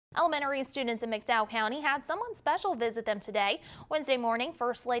Elementary students in McDowell County had someone special visit them today. Wednesday morning,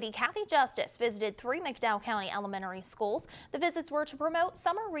 First Lady Kathy Justice visited 3 McDowell County elementary schools. The visits were to promote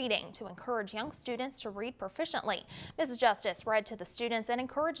summer reading to encourage young students to read proficiently. Mrs. Justice read to the students and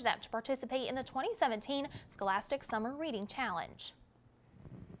encouraged them to participate in the 2017 Scholastic Summer Reading Challenge.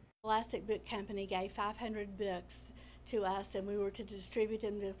 Scholastic Book Company gave 500 books to us, and we were to distribute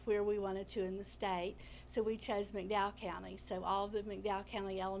them to where we wanted to in the state. So we chose McDowell County. So all of the McDowell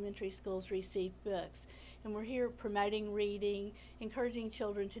County elementary schools received books. And we're here promoting reading, encouraging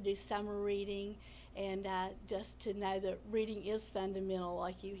children to do summer reading, and just to know that reading is fundamental,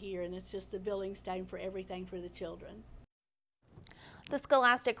 like you hear, and it's just the building stone for everything for the children. The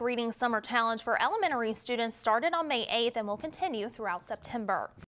Scholastic Reading Summer Challenge for elementary students started on May 8th and will continue throughout September.